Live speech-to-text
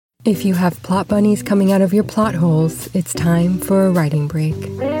If you have plot bunnies coming out of your plot holes, it's time for a writing break.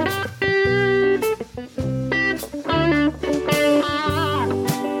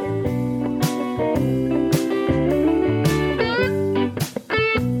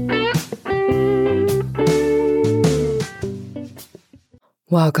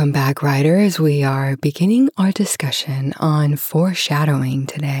 Welcome back, writers. We are beginning our discussion on foreshadowing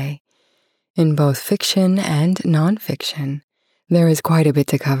today. In both fiction and nonfiction, there is quite a bit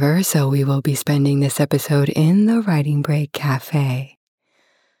to cover, so we will be spending this episode in the Writing Break Cafe.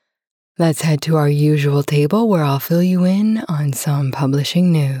 Let's head to our usual table where I'll fill you in on some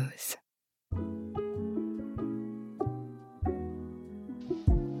publishing news.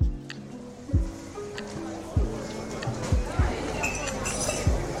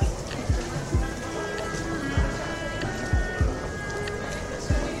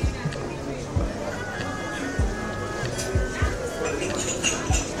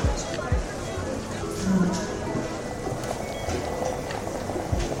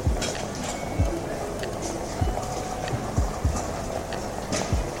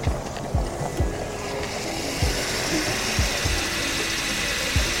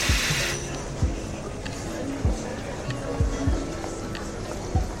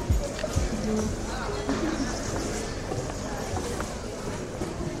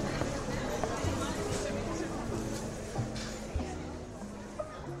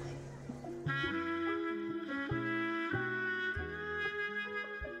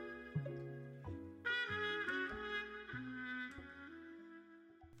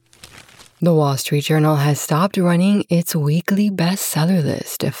 The Wall Street Journal has stopped running its weekly bestseller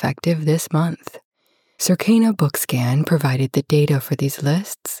list effective this month. Circana Bookscan provided the data for these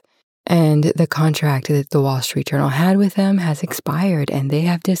lists, and the contract that the Wall Street Journal had with them has expired, and they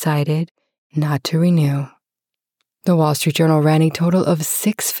have decided not to renew. The Wall Street Journal ran a total of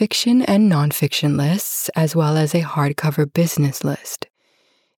 6 fiction and nonfiction lists, as well as a hardcover business list.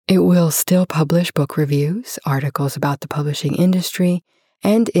 It will still publish book reviews, articles about the publishing industry,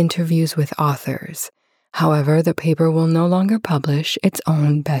 and interviews with authors. However, the paper will no longer publish its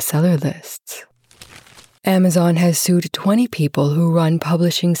own bestseller lists. Amazon has sued 20 people who run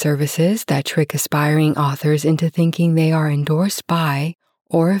publishing services that trick aspiring authors into thinking they are endorsed by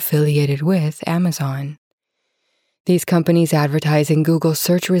or affiliated with Amazon. These companies advertise in Google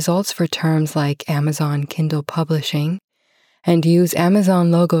search results for terms like Amazon Kindle Publishing and use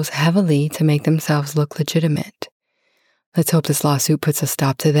Amazon logos heavily to make themselves look legitimate. Let's hope this lawsuit puts a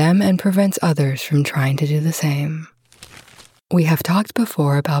stop to them and prevents others from trying to do the same. We have talked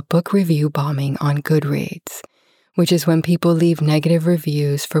before about book review bombing on Goodreads, which is when people leave negative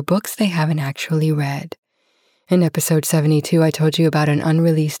reviews for books they haven't actually read. In episode 72, I told you about an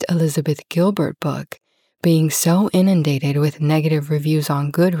unreleased Elizabeth Gilbert book being so inundated with negative reviews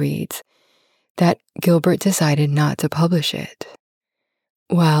on Goodreads that Gilbert decided not to publish it.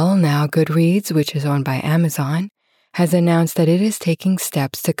 Well, now Goodreads, which is owned by Amazon, has announced that it is taking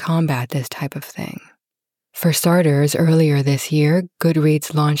steps to combat this type of thing. For starters, earlier this year,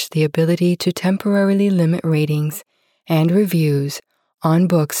 Goodreads launched the ability to temporarily limit ratings and reviews on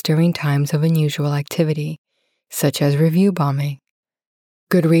books during times of unusual activity, such as review bombing.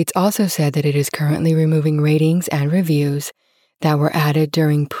 Goodreads also said that it is currently removing ratings and reviews that were added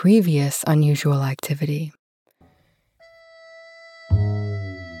during previous unusual activity.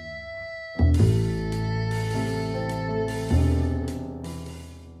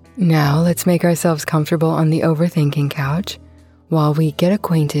 Now, let's make ourselves comfortable on the overthinking couch while we get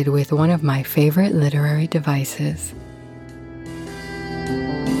acquainted with one of my favorite literary devices.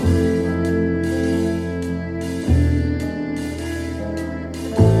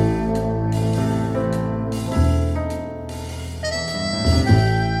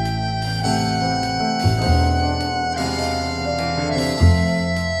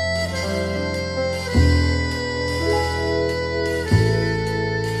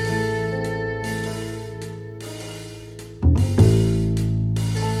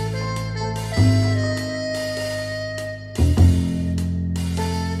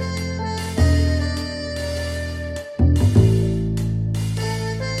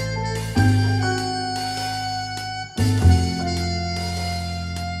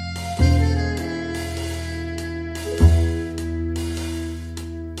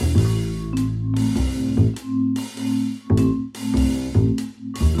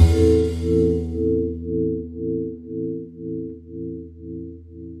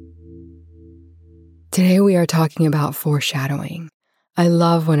 Today we are talking about foreshadowing. I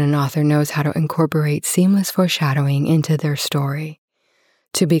love when an author knows how to incorporate seamless foreshadowing into their story.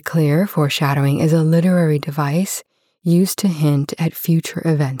 To be clear, foreshadowing is a literary device used to hint at future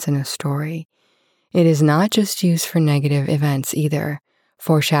events in a story. It is not just used for negative events either.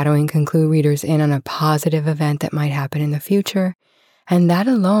 Foreshadowing can clue readers in on a positive event that might happen in the future, and that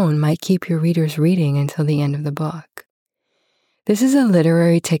alone might keep your readers reading until the end of the book. This is a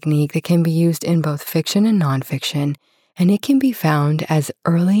literary technique that can be used in both fiction and nonfiction, and it can be found as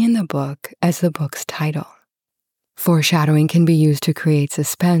early in the book as the book's title. Foreshadowing can be used to create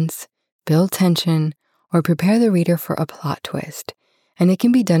suspense, build tension, or prepare the reader for a plot twist, and it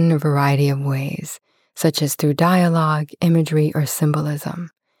can be done in a variety of ways, such as through dialogue, imagery, or symbolism.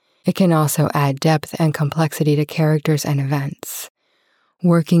 It can also add depth and complexity to characters and events.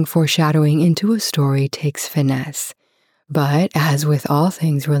 Working foreshadowing into a story takes finesse, but as with all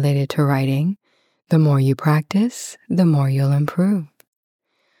things related to writing, the more you practice, the more you'll improve.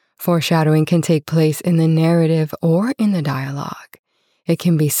 Foreshadowing can take place in the narrative or in the dialogue. It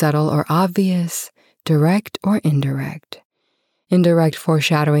can be subtle or obvious, direct or indirect. In direct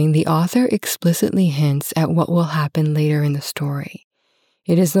foreshadowing, the author explicitly hints at what will happen later in the story.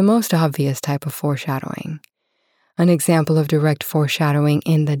 It is the most obvious type of foreshadowing. An example of direct foreshadowing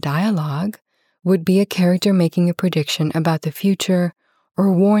in the dialogue would be a character making a prediction about the future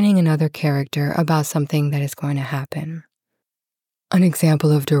or warning another character about something that is going to happen. An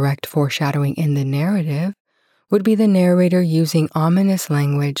example of direct foreshadowing in the narrative would be the narrator using ominous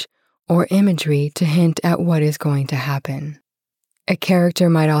language or imagery to hint at what is going to happen. A character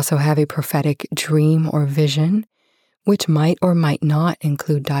might also have a prophetic dream or vision, which might or might not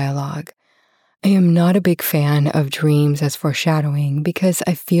include dialogue. I am not a big fan of dreams as foreshadowing because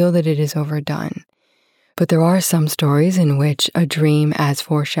I feel that it is overdone, but there are some stories in which a dream as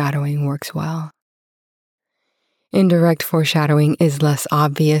foreshadowing works well. Indirect foreshadowing is less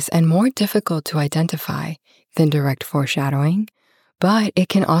obvious and more difficult to identify than direct foreshadowing, but it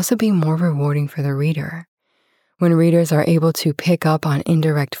can also be more rewarding for the reader. When readers are able to pick up on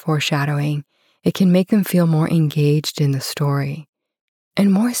indirect foreshadowing, it can make them feel more engaged in the story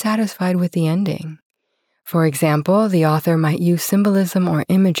and more satisfied with the ending. For example, the author might use symbolism or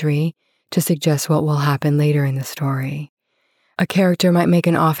imagery to suggest what will happen later in the story. A character might make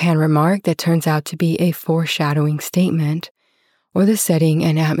an offhand remark that turns out to be a foreshadowing statement, or the setting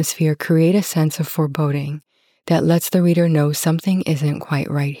and atmosphere create a sense of foreboding that lets the reader know something isn't quite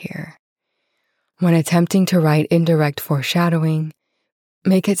right here. When attempting to write indirect foreshadowing,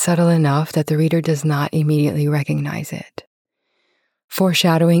 make it subtle enough that the reader does not immediately recognize it.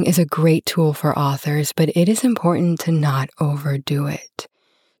 Foreshadowing is a great tool for authors, but it is important to not overdo it.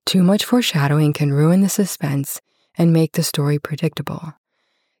 Too much foreshadowing can ruin the suspense and make the story predictable.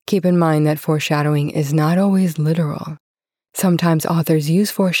 Keep in mind that foreshadowing is not always literal. Sometimes authors use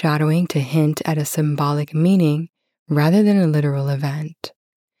foreshadowing to hint at a symbolic meaning rather than a literal event.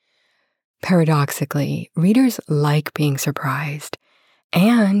 Paradoxically, readers like being surprised,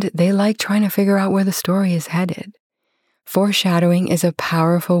 and they like trying to figure out where the story is headed. Foreshadowing is a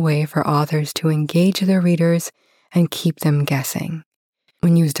powerful way for authors to engage their readers and keep them guessing.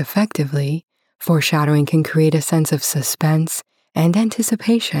 When used effectively, foreshadowing can create a sense of suspense and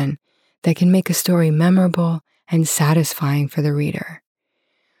anticipation that can make a story memorable and satisfying for the reader.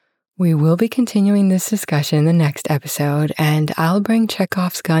 We will be continuing this discussion in the next episode, and I'll bring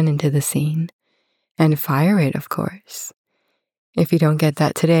Chekhov's gun into the scene and fire it, of course. If you don't get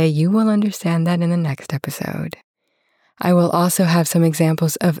that today, you will understand that in the next episode. I will also have some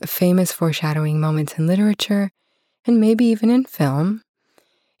examples of famous foreshadowing moments in literature and maybe even in film.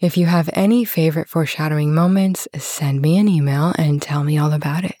 If you have any favorite foreshadowing moments, send me an email and tell me all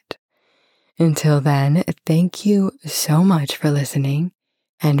about it. Until then, thank you so much for listening,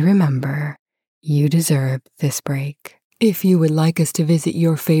 and remember, you deserve this break. If you would like us to visit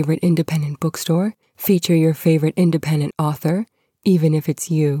your favorite independent bookstore, feature your favorite independent author, even if it's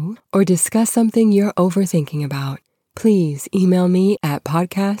you, or discuss something you're overthinking about, please email me at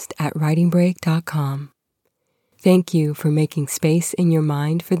podcast@writingbreak.com. Thank you for making space in your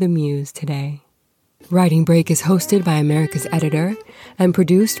mind for the muse today. Writing Break is hosted by America's Editor and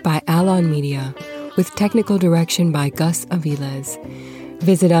produced by Alon Media, with technical direction by Gus Aviles.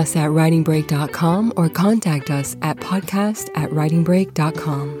 Visit us at writingbreak.com or contact us at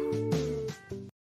podcast@writingbreak.com.